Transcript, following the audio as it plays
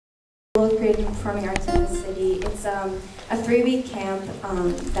creative and performing arts in the city. It's a 3-week camp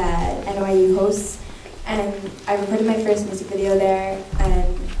that NYU hosts, and I recorded my first music video there,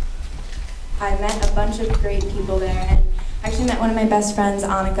 and I met a bunch of great people there, and I actually met one of my best friends,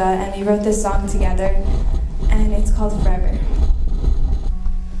 Annika, and we wrote this song together, and it's called Forever.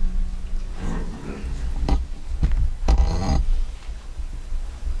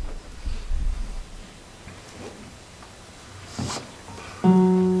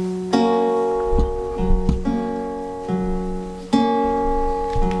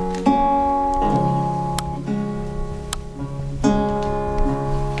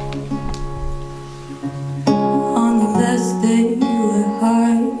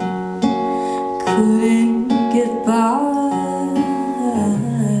 Couldn't